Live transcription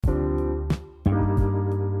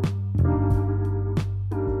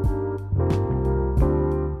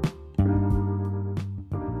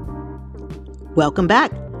Welcome back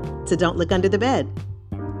to Don't Look Under the Bed.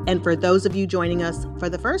 And for those of you joining us for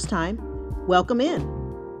the first time, welcome in.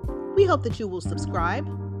 We hope that you will subscribe,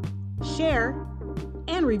 share,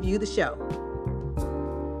 and review the show.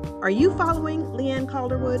 Are you following Leanne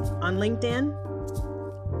Calderwood on LinkedIn?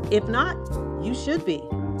 If not, you should be.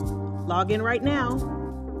 Log in right now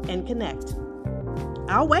and connect.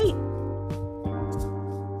 I'll wait.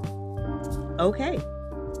 Okay.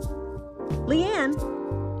 Leanne,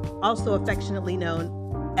 also affectionately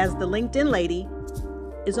known as the LinkedIn Lady,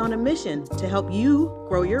 is on a mission to help you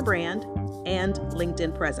grow your brand and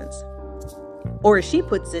LinkedIn presence. Or as she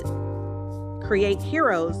puts it, create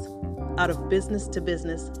heroes out of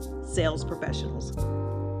business-to-business sales professionals.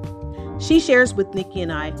 She shares with Nikki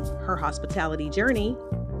and I her hospitality journey,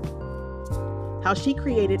 how she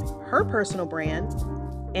created her personal brand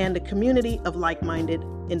and a community of like-minded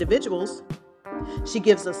individuals. She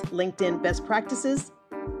gives us LinkedIn best practices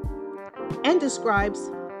and describes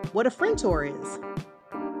what a friend tour is,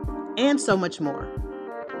 and so much more.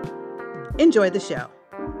 Enjoy the show.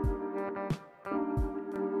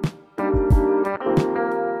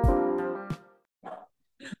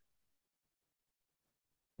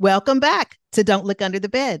 Welcome back to Don't Look Under the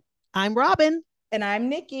Bed. I'm Robin. And I'm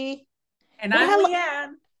Nikki. And I'm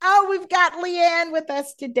Leanne. Oh, we've got Leanne with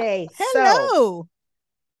us today. Hello.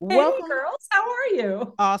 Welcome, girls. How are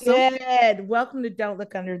you? Awesome. Good. Welcome to Don't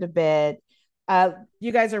Look Under the Bed.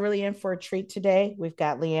 You guys are really in for a treat today. We've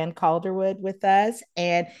got Leanne Calderwood with us.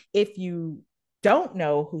 And if you don't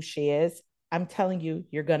know who she is, I'm telling you,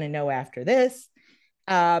 you're going to know after this.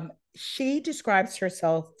 She describes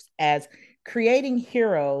herself as creating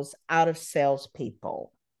heroes out of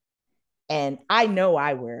salespeople. And I know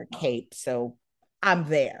I wear a cape, so I'm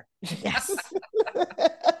there. Yes.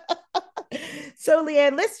 So,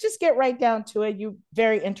 Leanne, let's just get right down to it.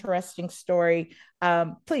 Very interesting story.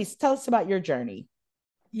 Please tell us about your journey.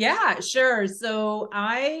 Yeah, sure. So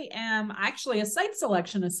I am actually a site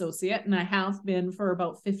selection associate, and I have been for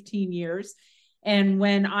about 15 years. And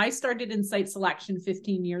when I started in site selection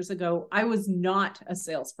 15 years ago, I was not a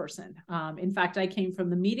salesperson. In fact, I came from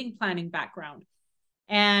the meeting planning background.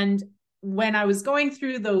 And when I was going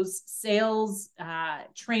through those sales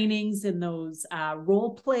trainings and those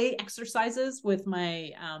role play exercises with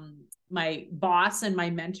my my boss and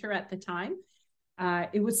my mentor at the time,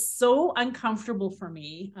 it was so uncomfortable for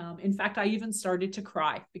me. In fact, I even started to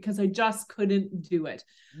cry because I just couldn't do it.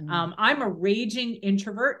 I'm a raging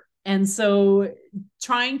introvert. And so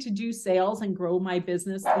trying to do sales and grow my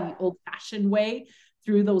business the old-fashioned way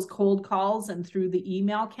through those cold calls and through the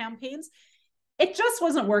email campaigns, it just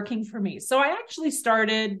wasn't working for me. So I actually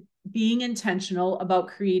started being intentional about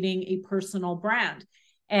creating a personal brand.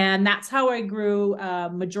 And that's how I grew a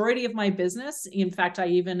majority of my business. In fact, I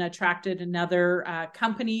even attracted another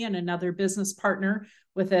company and another business partner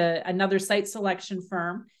with another site selection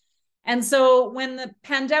firm. And so when the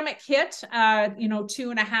pandemic hit,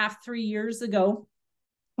 2.5, 3 years ago,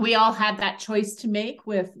 we all had that choice to make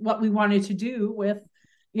with what we wanted to do with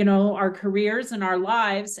our careers and our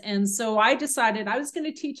lives. And so I decided I was going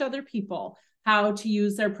to teach other people how to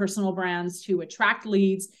use their personal brands to attract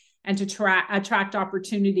leads and to attract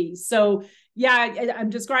opportunities. So yeah, I'm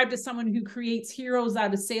described as someone who creates heroes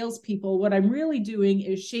out of salespeople. What I'm really doing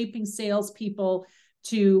is shaping salespeople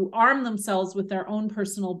to arm themselves with their own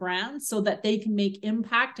personal brand so that they can make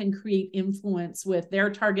impact and create influence with their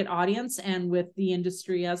target audience and with the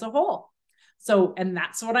industry as a whole. So, and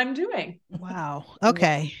that's what I'm doing. Wow.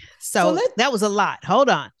 Okay. So that was a lot. Hold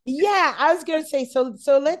on. Yeah, I was going to say, so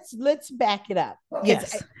let's back it up.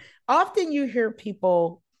 Yes. Often you hear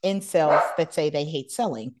people in sales that say they hate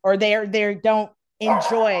selling or they don't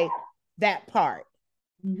enjoy that part.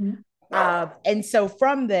 Mm-hmm. And so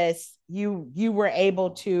from this, you were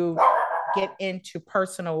able to get into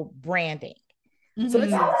personal branding. Mm-hmm.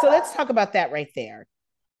 So let's talk about that right there.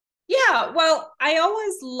 Yeah, well, I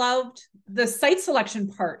always loved the site selection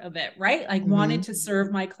part of it, right? I wanted to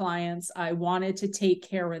serve my clients. I wanted to take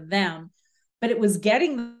care of them, but it was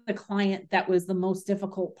getting the client that was the most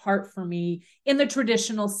difficult part for me in the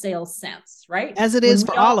traditional sales sense, right? As it is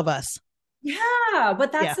for all of us. Yeah,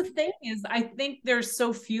 but that's the thing is I think there's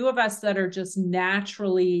so few of us that are just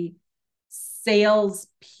naturally sales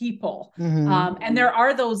people. And there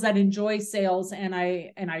are those that enjoy sales and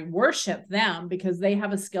I worship them because they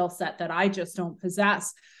have a skill set that I just don't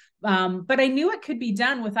possess. But I knew it could be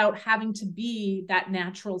done without having to be that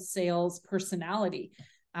natural sales personality.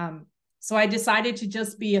 So I decided to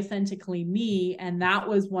just be authentically me. And that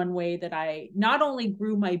was one way that I not only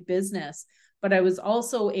grew my business, but I was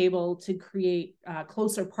also able to create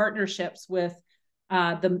closer partnerships with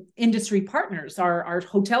the industry partners, our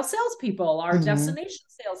hotel salespeople, our destination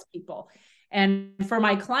salespeople. And for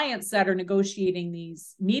my clients that are negotiating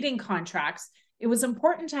these meeting contracts, it was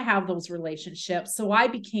important to have those relationships. So I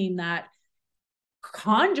became that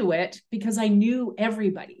conduit because I knew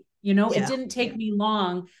everybody. It didn't take me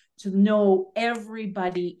long to know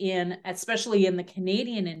everybody especially in the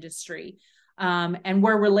Canadian industry. And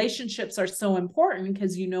where relationships are so important,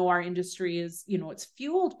 because our industry is, it's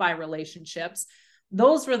fueled by relationships.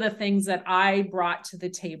 Those were the things that I brought to the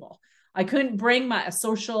table. I couldn't bring a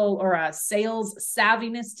social or a sales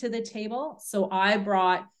savviness to the table. So I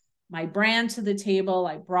brought my brand to the table.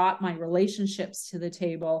 I brought my relationships to the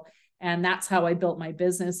table. And that's how I built my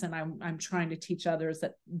business. And I'm trying to teach others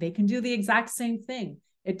that they can do the exact same thing.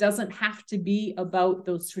 It doesn't have to be about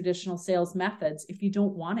those traditional sales methods if you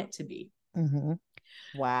don't want it to be. Mm-hmm.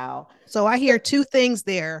 Wow. So I hear two things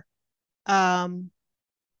there.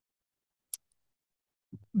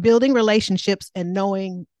 Building relationships and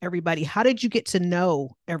knowing everybody. How did you get to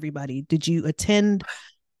know everybody? Did you attend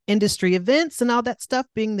industry events and all that stuff,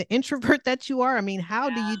 being the introvert that you are? I mean, how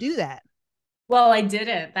do you do that? Well, I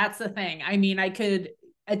didn't. That's the thing. I mean, I could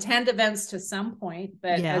attend events to some point,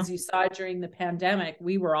 but as you saw during the pandemic,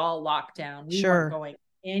 we were all locked down. We weren't going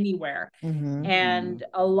anywhere. And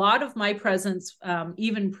a lot of my presence,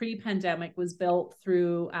 even pre-pandemic, was built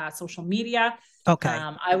through social media. Okay.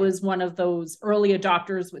 I was one of those early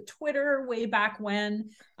adopters with Twitter way back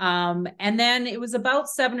when. And then it was about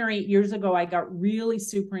 7 or 8 years ago, I got really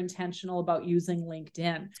super intentional about using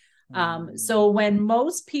LinkedIn. So when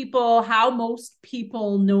how most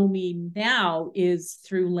people know me now is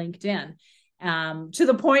through LinkedIn. To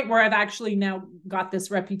the point where I've actually now got this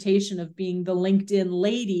reputation of being the LinkedIn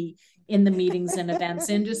lady in the meetings and events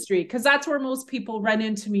industry, because that's where most people run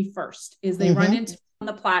into me first, is they run into me on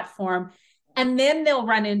the platform, and then they'll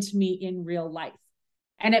run into me in real life.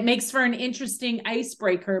 And it makes for an interesting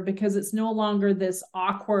icebreaker, because it's no longer this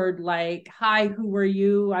awkward, like, hi, who are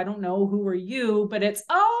you? I don't know, who are you? But it's,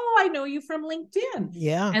 oh, I know you from LinkedIn.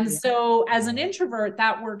 Yeah. And so as an introvert,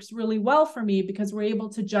 that works really well for me, because we're able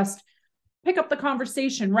to just pick up the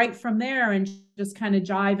conversation right from there and just kind of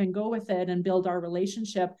jive and go with it and build our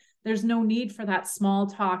relationship. There's no need for that small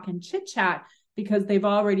talk and chit chat, because they've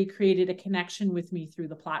already created a connection with me through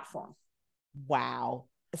the platform. Wow.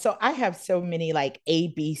 So I have so many like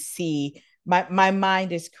ABC. My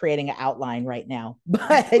mind is creating an outline right now,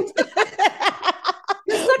 but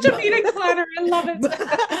You're such a meeting planner. I love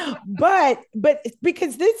it. but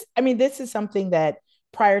because this is something that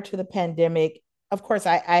prior to the pandemic, of course,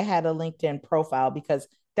 I had a LinkedIn profile because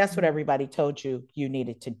that's what everybody told you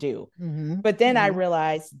needed to do. But then I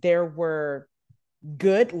realized there were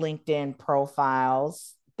good LinkedIn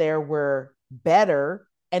profiles, there were better,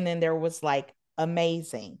 and then there was like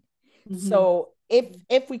amazing. So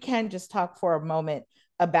if we can just talk for a moment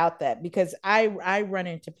about that, because I run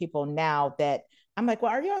into people now that I'm like,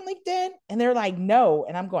 well, are you on LinkedIn? And they're like, no.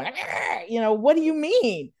 And I'm going, what do you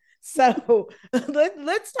mean? So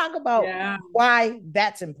let's talk about why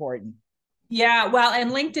that's important. Yeah, well,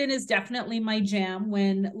 and LinkedIn is definitely my jam.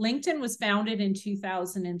 When LinkedIn was founded in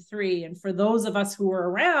 2003, and for those of us who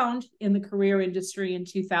were around in the career industry in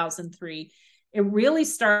 2003, it really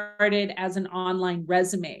started as an online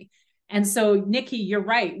resume. And so, Nikki, you're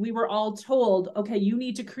right. We were all told, okay, you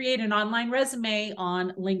need to create an online resume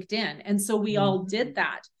on LinkedIn. And so we all did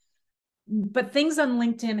that. But things on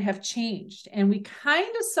LinkedIn have changed. And we kind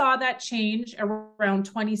of saw that change around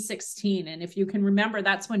 2016. And if you can remember,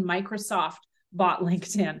 that's when Microsoft bought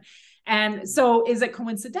LinkedIn. And so is it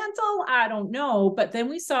coincidental? I don't know. But then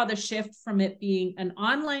we saw the shift from it being an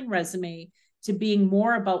online resume to being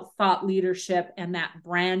more about thought leadership and that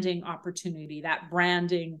branding opportunity, that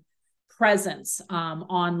branding presence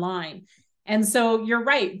online. And so you're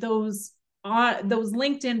right. Those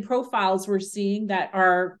LinkedIn profiles we're seeing that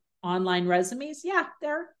are online resumes, yeah,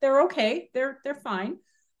 they're okay, they're fine,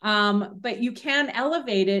 but you can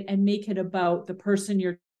elevate it and make it about the person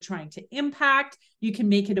you're trying to impact. You can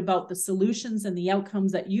make it about the solutions and the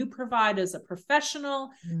outcomes that you provide as a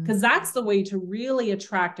professional, because that's the way to really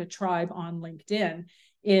attract a tribe on LinkedIn,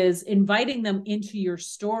 is inviting them into your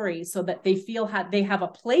story so that they feel they have a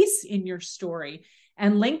place in your story.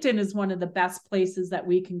 And LinkedIn is one of the best places that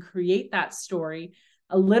we can create that story.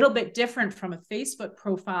 A little bit different from a Facebook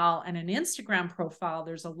profile and an Instagram profile.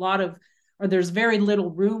 There's very little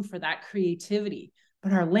room for that creativity.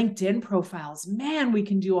 But our LinkedIn profiles, man, we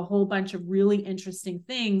can do a whole bunch of really interesting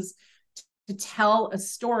things to tell a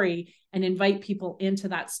story and invite people into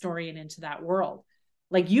that story and into that world.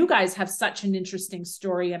 Like you guys have such an interesting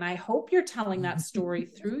story, and I hope you're telling that story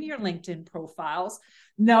through your LinkedIn profiles.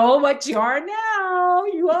 Know what you are now.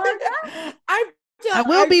 You are now. I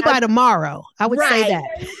will be by tomorrow. I would say that.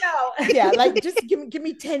 There you go. Yeah, like just give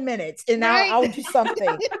me 10 minutes and I'll do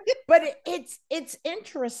something. But it's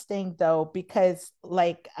interesting though, because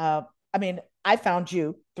like I mean, I found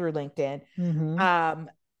you through LinkedIn. Mm-hmm.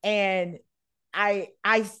 And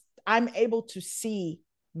I'm able to see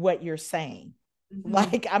what you're saying. Mm-hmm.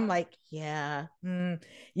 Like I'm like, yeah, but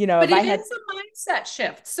if is a mindset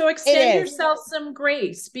shift. So extend yourself some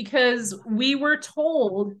grace, because we were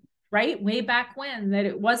told, right, way back when, that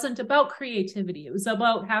it wasn't about creativity. It was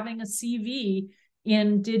about having a CV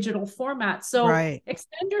in digital format. So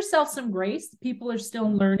extend yourself some grace. People are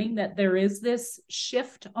still learning that there is this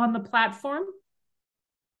shift on the platform.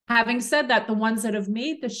 Having said that, the ones that have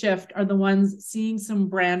made the shift are the ones seeing some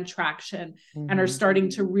brand traction and are starting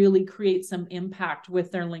to really create some impact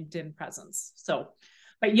with their LinkedIn presence. So,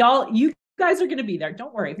 but you guys are going to be there.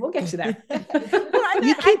 Don't worry. We'll get you there. I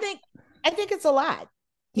think it's a lot.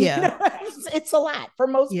 Yeah. It's a lot for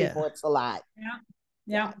most people. It's a lot.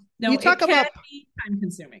 Yeah. No, you talk about time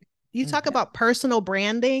consuming. You talk about personal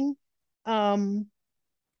branding.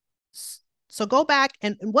 So go back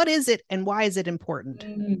and what is it and why is it important?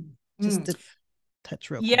 Just to touch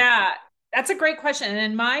real quick. Yeah, that's a great question. And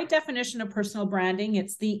in my definition of personal branding,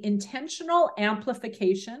 it's the intentional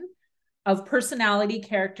amplification of personality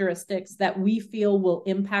characteristics that we feel will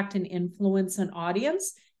impact and influence an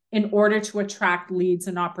audience in order to attract leads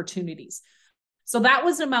and opportunities. So that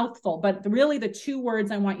was a mouthful, but really the two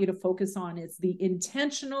words I want you to focus on is the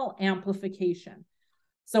intentional amplification.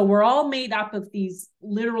 So we're all made up of these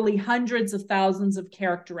literally hundreds of thousands of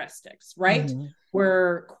characteristics, right? Mm-hmm.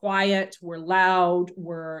 We're quiet, we're loud,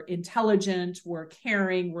 we're intelligent, we're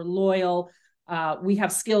caring, we're loyal. We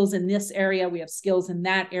have skills in this area, we have skills in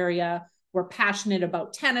that area. We're passionate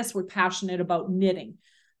about tennis, we're passionate about knitting.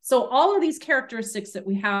 So all of these characteristics that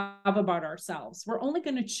we have about ourselves, we're only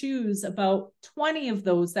going to choose about 20 of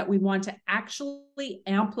those that we want to actually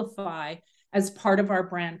amplify as part of our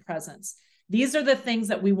brand presence. These are the things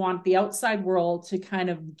that we want the outside world to kind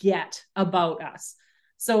of get about us.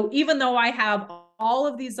 So even though I have all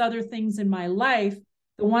of these other things in my life,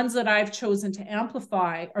 the ones that I've chosen to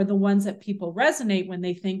amplify are the ones that people resonate when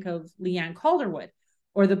they think of Leanne Calderwood,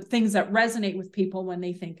 or the things that resonate with people when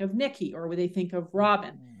they think of Nikki or when they think of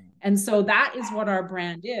Robin. And so that is what our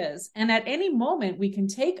brand is. And at any moment, we can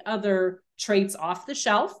take other traits off the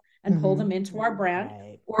shelf and pull them into our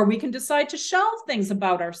brand, or we can decide to shelve things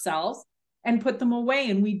about ourselves and put them away.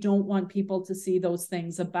 And we don't want people to see those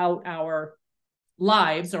things about our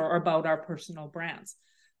lives or about our personal brands.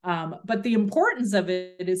 But the importance of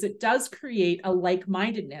it is it does create a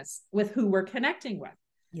like-mindedness with who we're connecting with.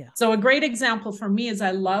 Yeah. So a great example for me is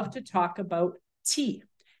I love to talk about tea.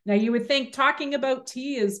 Now you would think talking about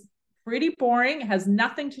tea is pretty boring, has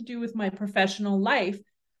nothing to do with my professional life,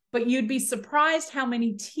 but you'd be surprised how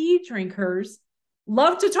many tea drinkers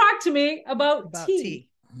love to talk to me about tea.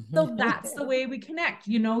 So that's the way we connect.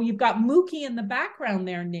 You've got Mookie in the background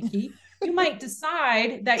there, Nikki. You might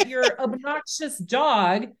decide that your obnoxious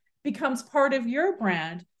dog becomes part of your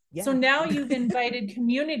brand. Yeah. So now you've invited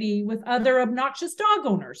community with other obnoxious dog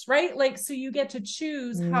owners, right? Like, so you get to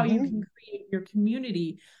choose how you can create your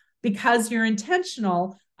community because you're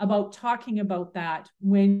intentional about talking about that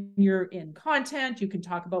when you're in content. You can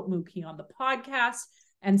talk about Mookie on the podcast.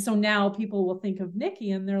 And so now people will think of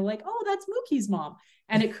Nikki and they're like, oh, that's Mookie's mom.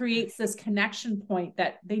 And it creates this connection point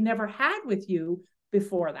that they never had with you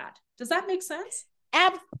before that. Does that make sense?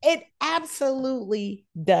 It absolutely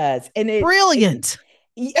does. And brilliant.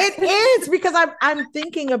 It is, because I'm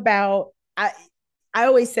thinking about, I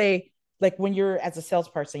always say, like, when you're as a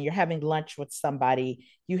salesperson, you're having lunch with somebody,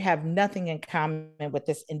 you have nothing in common with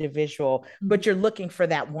this individual, but you're looking for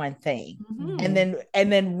that one thing.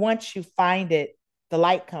 And then once you find it, the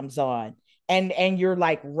light comes on and you're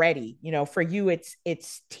like ready. For you,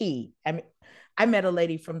 it's tea. I mean, I met a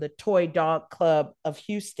lady from the Toy Dog Club of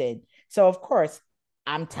Houston. So of course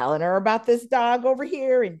I'm telling her about this dog over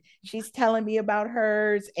here and she's telling me about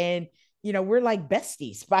hers. And, we're like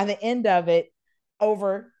besties by the end of it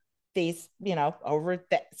over these, over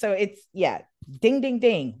that. So it's, ding, ding,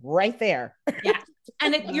 ding right there. Yeah.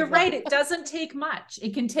 And you're right. It doesn't take much.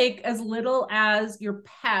 It can take as little as your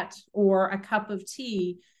pet or a cup of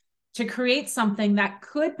tea to create something that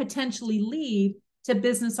could potentially lead to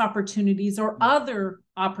business opportunities or other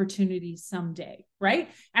opportunities someday, right?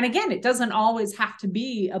 And again, it doesn't always have to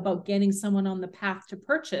be about getting someone on the path to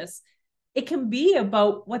purchase. it can be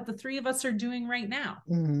about what the three of us are doing right now.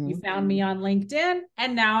 Mhm. You found me on LinkedIn,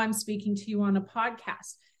 and now I'm speaking to you on a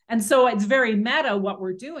podcast. And so it's very meta what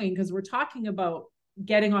we're doing, because we're talking about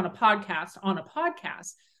getting on a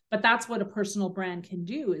podcast, but that's what a personal brand can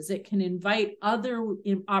do, is it can invite other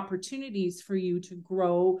opportunities for you to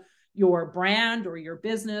grow your brand or your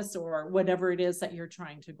business or whatever it is that you're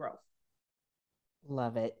trying to grow.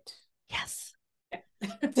 Love it. Yes.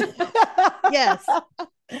 Yes.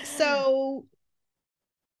 So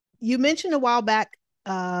you mentioned a while back,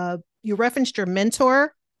 you referenced your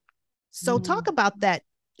mentor. So talk about that.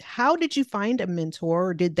 How did you find a mentor,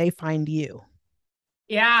 or did they find you?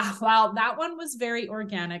 Yeah, well, that one was very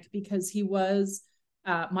organic because he was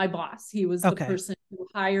my boss. He was the person who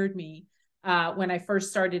hired me when I first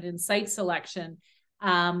started in site selection.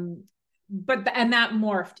 And that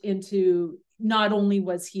morphed into, not only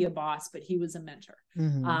was he a boss, but he was a mentor.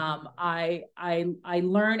 Mm-hmm. I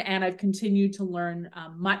learned, and I've continued to learn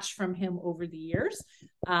much from him over the years.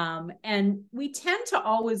 And we tend to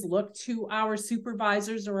always look to our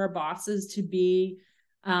supervisors or our bosses to be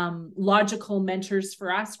logical mentors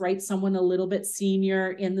for us, right? Someone a little bit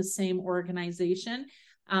senior in the same organization.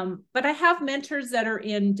 But I have mentors that are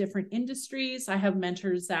in different industries. I have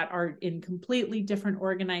mentors that are in completely different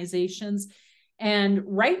organizations. And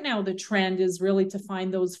right now, the trend is really to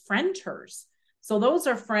find those friendtors. So those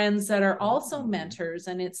are friends that are also mentors,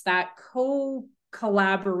 and it's that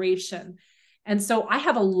collaboration. And so I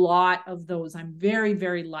have a lot of those. I'm very,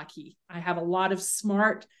 very lucky. I have a lot of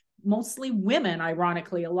smart, mostly women,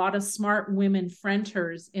 ironically, a lot of smart women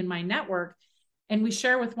friendtors in my network, and we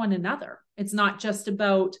share with one another. It's not just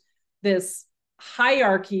about this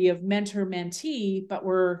hierarchy of mentor-mentee, but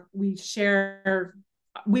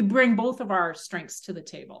we bring both of our strengths to the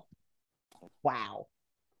table. Wow.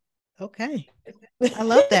 Okay. I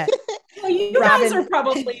love that. Well, you guys are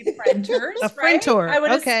probably friendtors, a friendtor.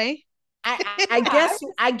 Right? Okay.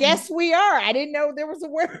 I guess we are. I didn't know there was a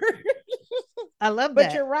word. I love but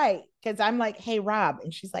that. You're right. Because I'm like, hey, Rob.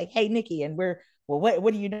 And she's like, hey, Nikki. And we're, well,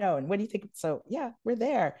 what do you know? And what do you think? So yeah, we're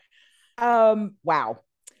there. Wow.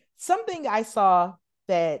 Something I saw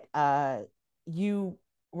that you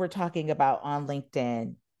were talking about on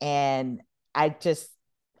LinkedIn, and I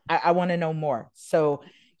want to know more. So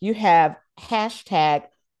you have hashtag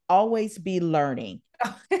always be learning.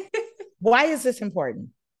 Why is this important?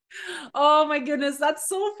 Oh my goodness, that's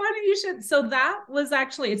so funny. You should. So that was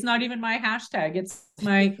actually, it's not even my hashtag. It's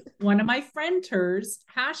one of my friendters'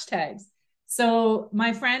 hashtags. So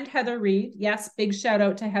my friend Heather Reed, yes, big shout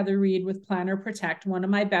out to Heather Reed with Planner Protect, one of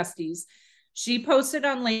my besties. She posted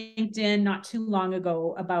on LinkedIn not too long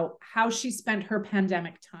ago about how she spent her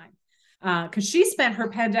pandemic time. Because she spent her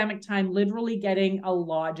pandemic time literally getting a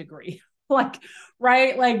law degree.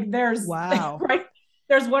 Right? Like there's wow. Right.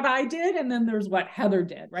 There's what I did, and then there's what Heather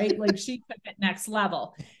did, right? Like she took it next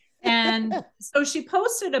level. And so she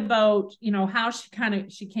posted about, how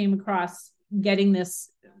she came across getting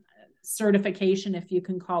this certification, if you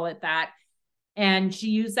can call it that. And she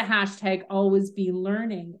used the hashtag always be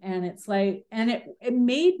learning. And it's like, and it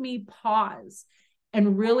made me pause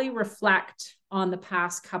and really reflect on the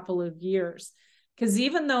past couple of years. Because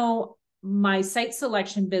even though my site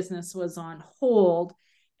selection business was on hold,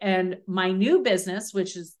 and my new business,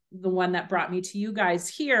 which is the one that brought me to you guys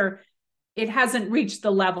here, it hasn't reached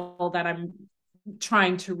the level that I'm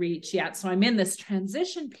trying to reach yet. So I'm in this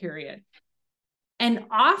transition period. And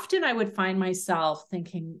often I would find myself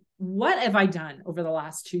thinking, what have I done over the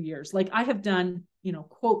last 2 years? Like I have done,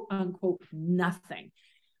 quote unquote, nothing.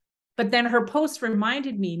 But then her post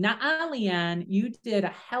reminded me, Leanne, you did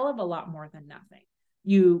a hell of a lot more than nothing.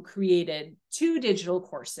 You created 2 digital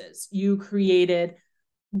courses. You created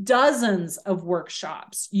dozens of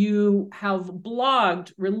workshops. You have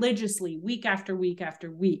blogged religiously week after week after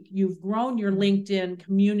week. You've grown your LinkedIn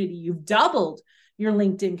community. You've doubled your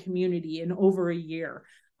LinkedIn community in over a year.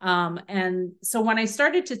 And so when I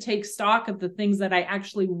started to take stock of the things that I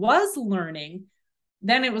actually was learning,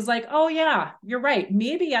 then it was like, oh yeah, you're right.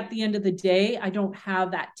 Maybe at the end of the day, I don't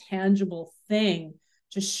have that tangible thing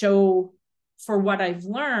to show for what I've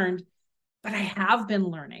learned, but I have been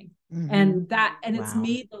learning. Mm-hmm. And it's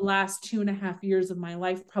made the last 2.5 years of my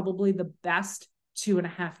life probably the best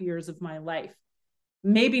 2.5 years of my life.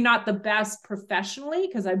 Maybe not the best professionally,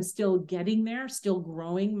 because I'm still getting there, still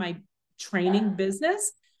growing my training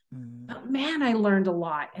business. But man, I learned a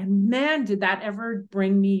lot. And man, did that ever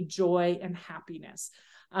bring me joy and happiness.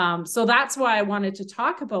 So that's why I wanted to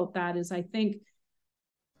talk about that, is I think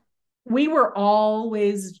we were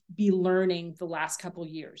always be learning the last couple of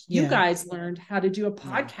years. You guys learned how to do a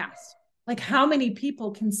podcast. Like, how many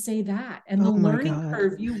people can say that? And the Oh my learning God.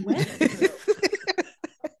 curve you went through.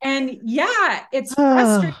 And yeah, it's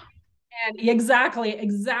frustrating and exactly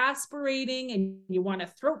exasperating, and you want to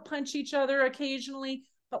throat punch each other occasionally.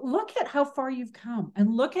 But look at how far you've come, and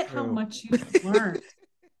look at how much you've learned.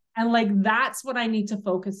 And like, that's what I need to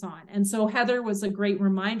focus on. And so Heather was a great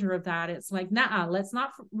reminder of that. It's like, nah, let's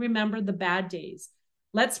not remember the bad days.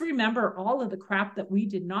 Let's remember all of the crap that we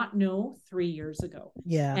did not know 3 years ago.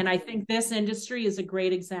 Yeah. And I think this industry is a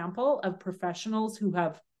great example of professionals who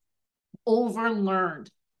have overlearned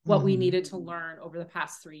what we needed to learn over the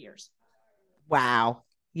past 3 years. Wow.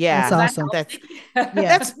 Yeah. That's awesome.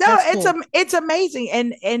 It's amazing.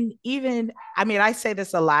 And even, I mean, I say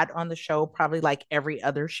this a lot on the show, probably like every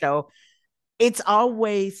other show. It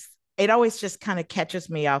always just kind of catches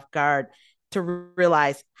me off guard to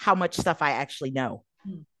realize how much stuff I actually know.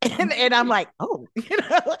 And I'm like, oh,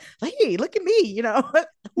 hey, look at me,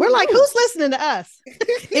 We're like, who's listening to us?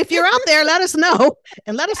 If you're out there, let us know,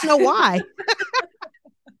 and let us know why.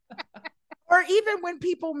 Or even when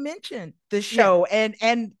people mention the show,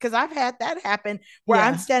 and because I've had that happen where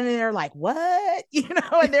I'm standing there like, what?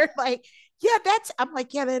 And they're like, yeah, I'm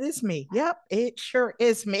like, yeah, that is me. Yep, it sure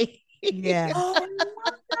is me. Yeah. Oh,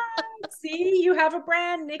 see, you have a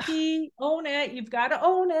brand, Nikki. Own it. You've got to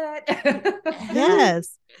own it.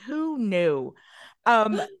 Yes. Who knew?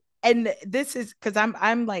 And this is because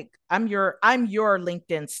I'm your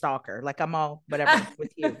LinkedIn stalker. Like, I'm all whatever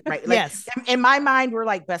with you, right? Like, yes. In my mind, we're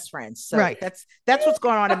like best friends. So right. That's what's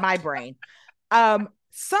going on in my brain.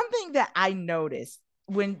 Something that I noticed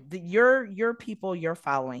when your people you're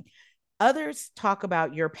following, others talk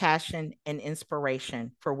about your passion and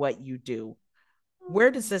inspiration for what you do.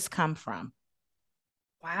 Where does this come from?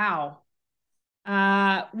 Wow.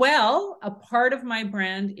 Well, a part of my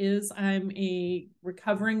brand is I'm a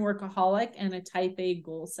recovering workaholic and a type A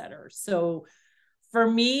goal setter. So for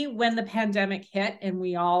me, when the pandemic hit and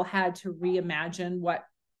we all had to reimagine what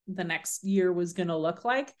the next year was going to look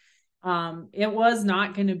like, it was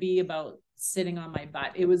not going to be about sitting on my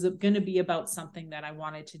butt. It was going to be about something that I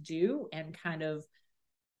wanted to do and kind of,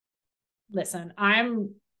 listen,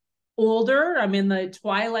 I'm older. I'm in the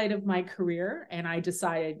twilight of my career. And I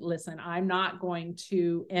decided, listen, I'm not going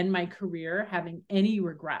to end my career having any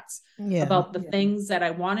regrets about the things that I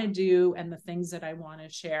want to do and the things that I want to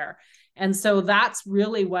share. And so that's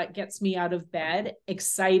really what gets me out of bed,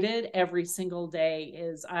 excited every single day,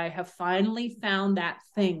 is I have finally found that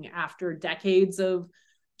thing after decades of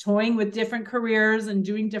toying with different careers and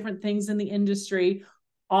doing different things in the industry.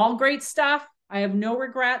 All great stuff. I have no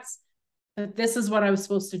regrets. But this is what I was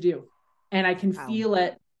supposed to do. And I can feel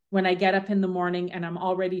it when I get up in the morning and I'm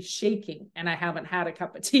already shaking and I haven't had a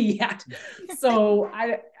cup of tea yet. So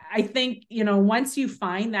I think, once you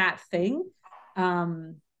find that thing,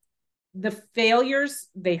 the failures,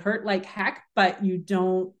 they hurt like heck, but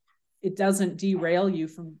it doesn't derail you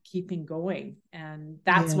from keeping going. And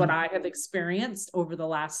that's what I have experienced over the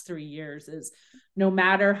last 3 years is no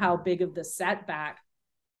matter how big of the setback,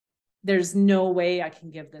 there's no way I can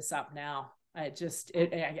give this up now. I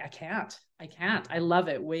can't. I love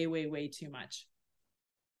it way, way, way too much.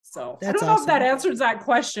 So I don't know if that answers that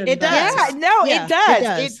question. It does. Yeah, no, yeah, it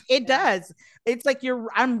does. It does. It's like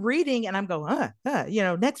I'm reading and I'm going,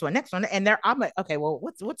 next one. And I'm like, okay, well,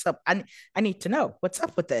 what's up? I need to know what's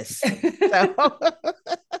up with this. So,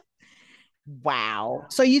 wow.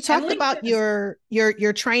 So you talked about your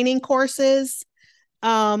training courses.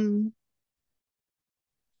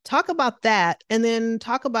 Talk about that, and then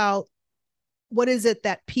talk about what is it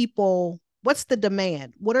that what's the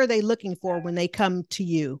demand? What are they looking for when they come to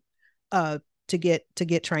you to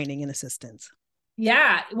get training and assistance?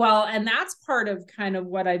 Yeah, well, and that's part of kind of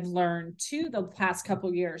what I've learned too the past couple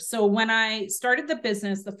of years. So when I started the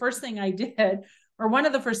business, the first thing I did, or one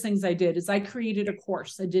of the first things I did, is I created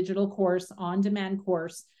a digital course, on-demand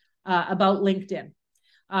course about LinkedIn.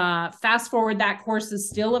 Fast forward, that course is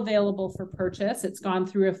still available for purchase. It's gone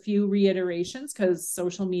through a few reiterations because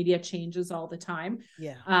social media changes all the time.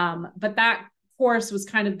 Yeah. But that course was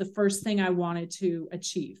kind of the first thing I wanted to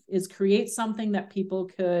achieve, is create something that people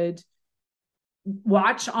could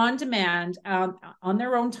watch on demand on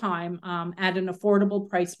their own time at an affordable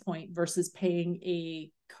price point versus paying a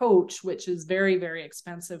coach, which is very, very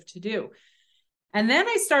expensive to do. And then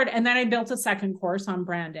I built a second course on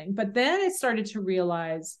branding, but then I started to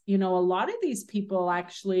realize, a lot of these people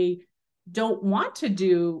actually don't want to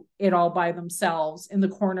do it all by themselves in the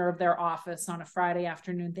corner of their office on a Friday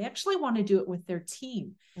afternoon. They actually want to do it with their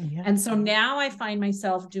team. Yeah. And so now I find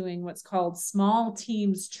myself doing what's called small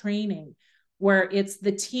teams training, where it's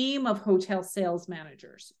the team of hotel sales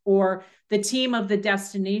managers or the team of the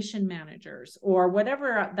destination managers or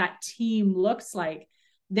whatever that team looks like.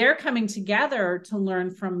 They're coming together to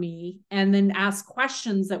learn from me and then ask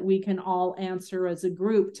questions that we can all answer as a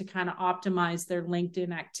group to kind of optimize their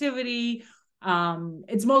LinkedIn activity.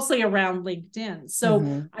 It's mostly around LinkedIn.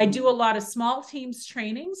 So I do a lot of small teams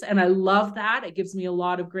trainings, and I love that. It gives me a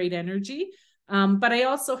lot of great energy. But I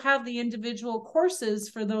also have the individual courses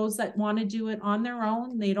for those that want to do it on their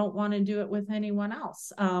own. They don't want to do it with anyone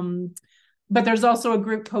else. But there's also a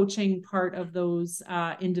group coaching part of those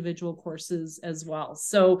individual courses as well.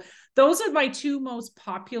 So those are my two most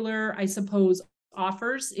popular, I suppose,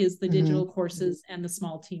 offers, is the digital courses and the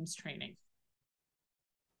small teams training.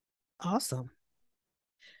 Awesome.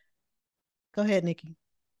 Go ahead, Nikki.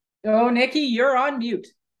 Oh, Nikki, you're on mute.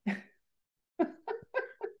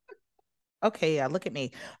 Okay, yeah, look at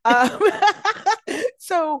me.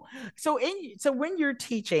 So when you're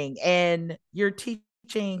teaching and you're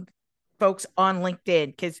teaching folks on LinkedIn,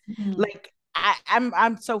 because like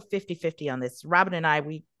I'm so 50-50 on this. Robin and I,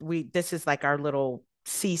 we this is like our little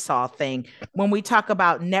seesaw thing when we talk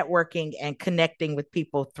about networking and connecting with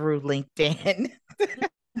people through LinkedIn.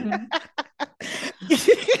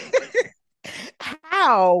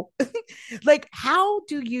 How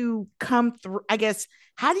do you come through, I guess,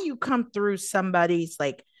 how do you come through somebody's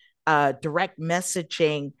like direct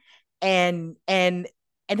messaging and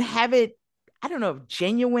have it, I don't know if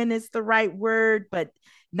genuine is the right word, but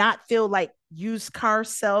not feel like used car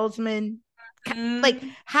salesman? Like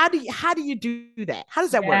how do you do that? How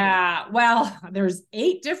does that work? Yeah, well, there's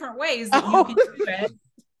 8 different ways that you can do it,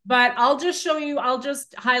 but I'll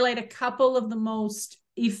just highlight a couple of the most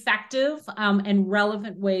effective and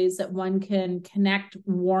relevant ways that one can connect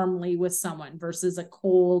warmly with someone versus a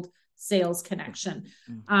cold sales connection.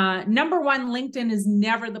 Number one, LinkedIn is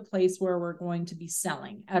never the place where we're going to be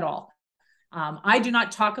selling at all. I do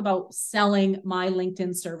not talk about selling my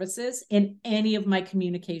LinkedIn services in any of my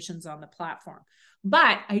communications on the platform,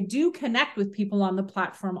 but I do connect with people on the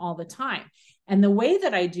platform all the time. And the way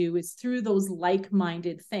that I do is through those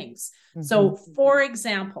like-minded things. So for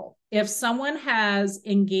example, if someone has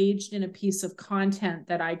engaged in a piece of content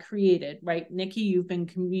that I created, right? Nikki, you've been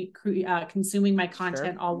consuming my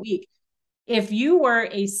content all week. If you were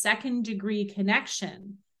a second degree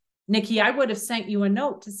connection, Nikki, I would have sent you a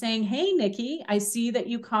note to saying, hey, Nikki, I see that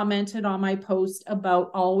you commented on my post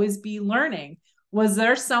about always be learning. Was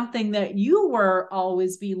there something that you were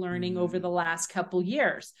always be learning over the last couple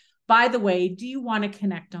years? By the way, do you want to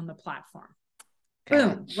connect on the platform?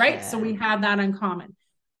 Gotcha. Boom, right? So we have that in common.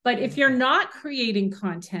 But if you're not creating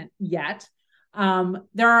content yet,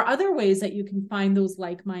 there are other ways that you can find those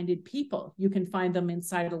like-minded people. You can find them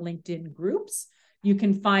inside of LinkedIn groups. You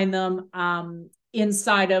can find them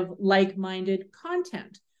inside of like-minded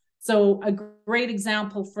content. So a great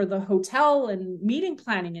example for the hotel and meeting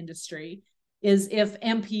planning industry is if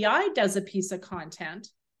MPI does a piece of content,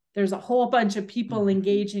 there's a whole bunch of people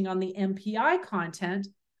engaging on the MPI content.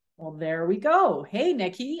 Well, there we go. Hey,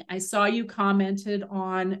 Nikki, I saw you commented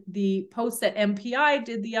on the post that MPI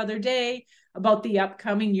did the other day about the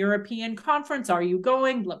upcoming European conference. Are you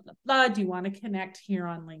going? Blah, blah, blah. Do you want to connect here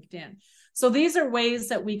on LinkedIn? So these are ways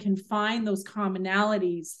that we can find those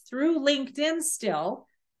commonalities through LinkedIn still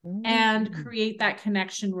and create that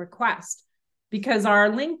connection request. Because our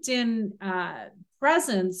LinkedIn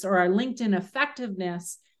presence or our LinkedIn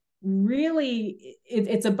effectiveness really,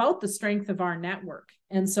 it's about the strength of our network.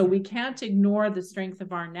 And so we can't ignore the strength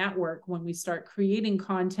of our network when we start creating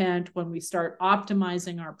content, when we start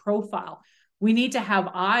optimizing our profile. We need to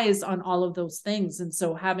have eyes on all of those things. And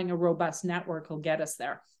so having a robust network will get us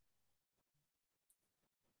there.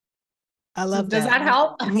 I love that. Does that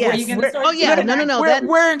help? Yes. No.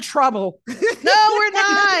 We're in trouble. No, we're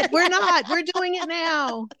not. We're not. We're doing it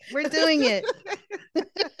now. We're doing it.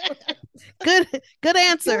 Good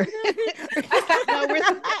answer. No,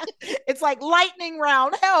 it's like lightning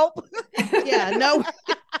round. Help. Yeah, no.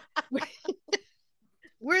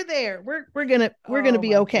 We're there. We're gonna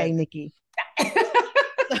be okay, goodness. Nikki.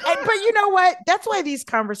 But you know what? That's why these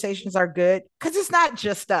conversations are good, because it's not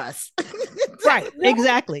just us. Right.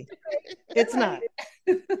 Exactly. It's not.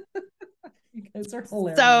 You guys are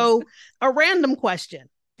hilarious. So, a random question.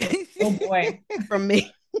 Oh boy. From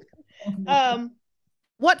me.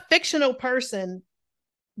 What fictional person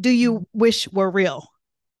do you wish were real?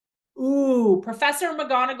 Ooh, Professor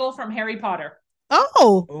McGonagall from Harry Potter.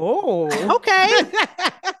 Oh, okay.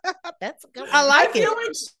 That's a good one. I feel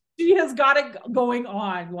like she has got it going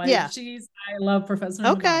on. Like I love Professor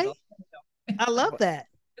McGonagall. I love that.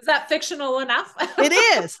 Is that fictional enough? It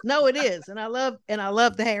is. No, it is. And I love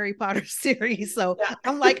the Harry Potter series. So Yeah.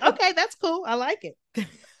 I'm like, okay, that's cool. I like it.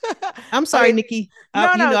 I'm sorry, Okay. Nikki.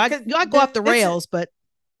 No, no, I 'cause go off the this is- rails, but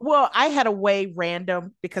Well, I had a way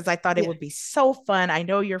random because I thought it yeah. would be so fun. I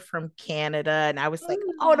know you're from Canada, and I was like,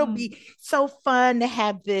 oh, it'll Mm. be so fun to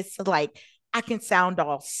have this, like, I can sound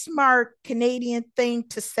all smart Canadian thing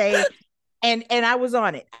to say. And I was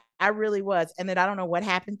on it. I really was. And then I don't know what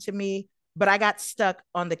happened to me, but I got stuck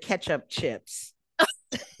on the ketchup chips.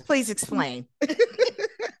 Please explain.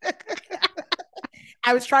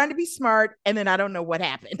 I was trying to be smart, and then I don't know what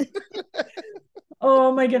happened.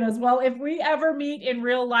 Oh my goodness. Well, if we ever meet in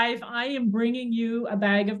real life, I am bringing you a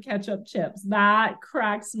bag of ketchup chips. That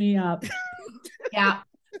cracks me up. Yeah,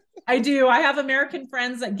 I do. I have American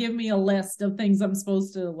friends that give me a list of things I'm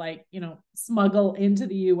supposed to smuggle into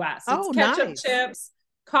the US. It's Oh, ketchup nice. chips,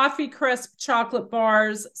 coffee crisp chocolate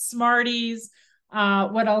bars, Smarties.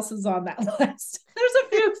 What else is on that list? There's a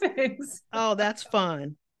few things. Oh, that's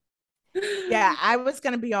fun. Yeah, I was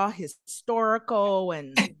going to be all historical,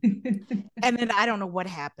 and then I don't know what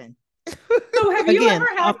happened. So have you Again, ever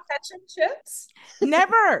had ketchup chips?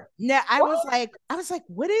 Never. I was like,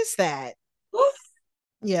 what is that?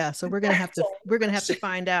 Yeah, so we're gonna have to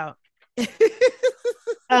find out.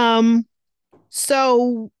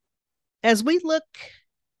 So as we look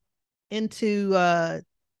into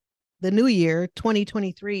the new year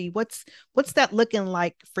 2023, what's that looking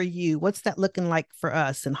like for you? What's that looking like for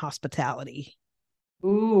us in hospitality?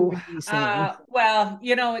 Ooh, What are you seeing? well,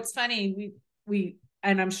 it's funny. We,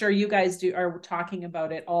 and I'm sure you guys are talking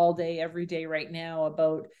about it all day, every day right now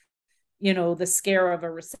about, the scare of a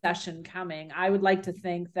recession coming. I would like to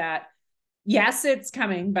think that, yes, it's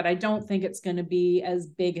coming, but I don't think it's going to be as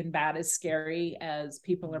big and bad as scary as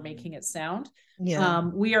people are making it sound. Yeah.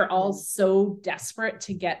 We are all so desperate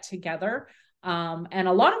to get together. And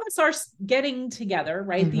a lot of us are getting together,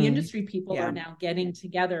 right? The industry people are now getting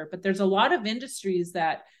together, but there's a lot of industries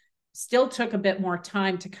that still took a bit more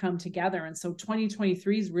time to come together. And so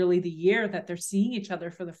 2023 is really the year that they're seeing each other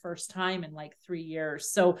for the first time in like 3 years.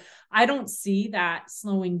 So I don't see that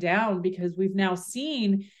slowing down, because we've now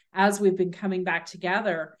seen, as we've been coming back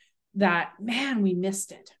together, that, man, we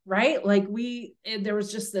missed it, right? Like there was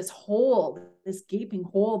just this gaping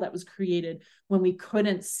hole that was created when we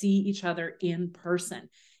couldn't see each other in person.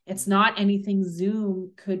 It's not anything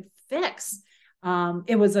Zoom could fix.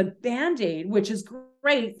 It was a Band-Aid, which is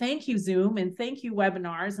great. Thank you, Zoom, and thank you,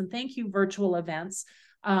 webinars, and thank you, virtual events,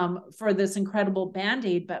 for this incredible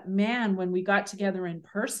Band-Aid. But man, when we got together in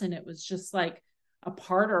person, it was just like a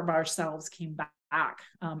part of ourselves came back.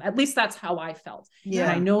 At least that's how I felt. Yeah.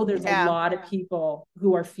 And I know there's Yeah. a lot of people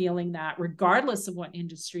who are feeling that, regardless of what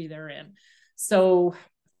industry they're in. So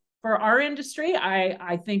for our industry,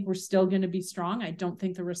 I think we're still going to be strong. I don't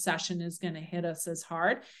think the recession is going to hit us as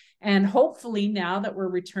hard. And hopefully now that we're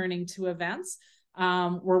returning to events,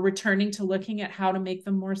 we're returning to looking at how to make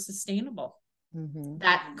them more sustainable.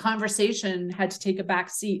 That conversation had to take a back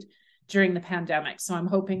seat during the pandemic. So I'm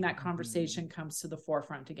hoping that conversation comes to the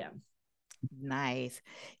forefront again. Nice.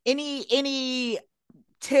 Any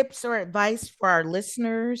tips or advice for our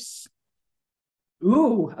listeners?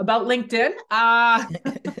 Ooh, about LinkedIn?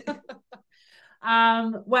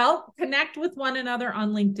 Well, connect with one another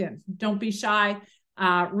on LinkedIn. Don't be shy.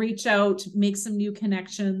 Reach out, make some new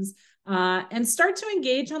connections, and start to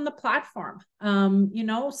engage on the platform.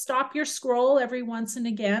 Stop your scroll every once and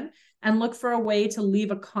again and look for a way to leave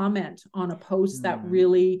a comment on a post that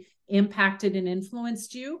really impacted and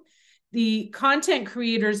influenced you. The content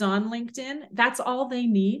creators on LinkedIn, that's all they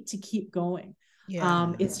need to keep going.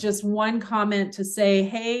 Yeah. It's just one comment to say,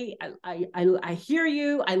 hey, I hear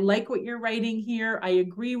you. I like what you're writing here. I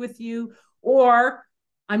agree with you. Or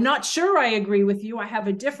I'm not sure I agree with you. I have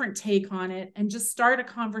a different take on it. And just start a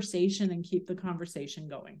conversation and keep the conversation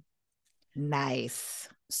going. Nice.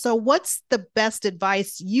 So what's the best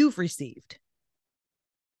advice you've received?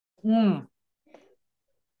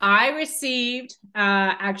 I received,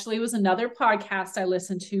 actually, it was another podcast I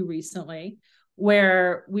listened to recently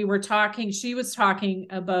where she was talking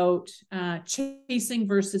about chasing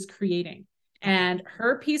versus creating. And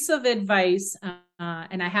her piece of advice,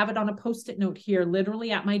 and I have it on a Post-it note here,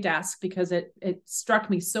 literally at my desk, because it struck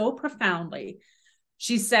me so profoundly.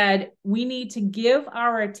 She said, we need to give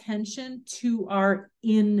our attention to our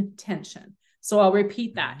intention. So I'll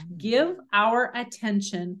repeat that. Give our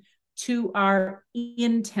attention to our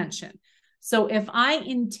intention. So if I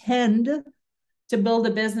intend to build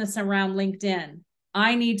a business around LinkedIn,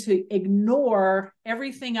 I need to ignore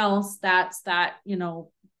everything else that's that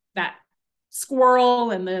squirrel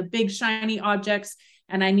and the big shiny objects,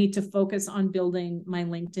 and I need to focus on building my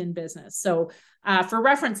LinkedIn business. So for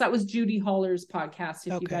reference, that was Judy Holler's podcast,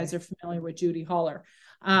 if you guys are familiar with Judy Holler.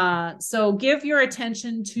 So give your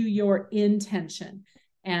attention to your intention.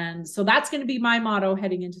 And so that's going to be my motto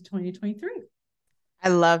heading into 2023. I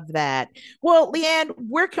love that. Well, Leanne,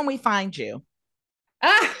 where can we find you?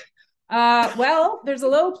 Well, there's a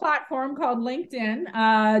little platform called LinkedIn,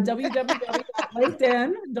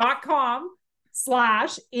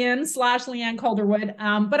 www.linkedin.com/Leanne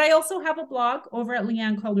Calderwood. But I also have a blog over at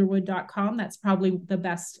leannecalderwood.com. That's probably the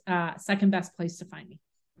best, second best place to find me.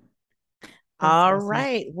 All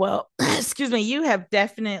right. Well, excuse me. You have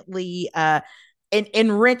definitely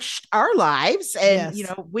enriched our lives, and you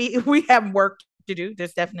know, we have work to do.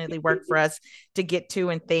 There's definitely work for us to get to,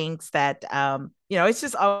 and things that you know, it's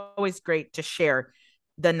just always great to share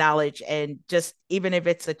the knowledge, and just even if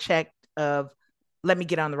it's a check of let me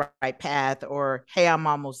get on the right path, or hey, I'm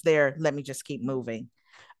almost there, let me just keep moving.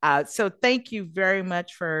 So thank you very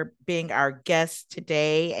much for being our guest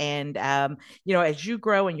today. And, you know, as you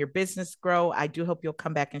grow and your business grow, I do hope you'll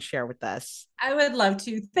come back and share with us. I would love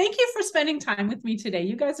to. Thank you for spending time with me today.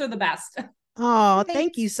 You guys are the best. Oh,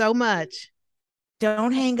 thank you so much.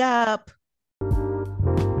 Don't hang up.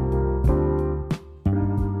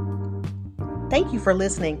 Thank you for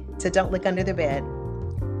listening to Don't Look Under the Bed.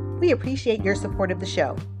 We appreciate your support of the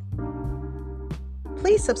show.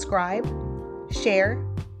 Please subscribe, share,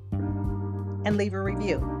 and leave a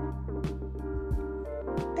review.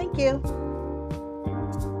 Thank you.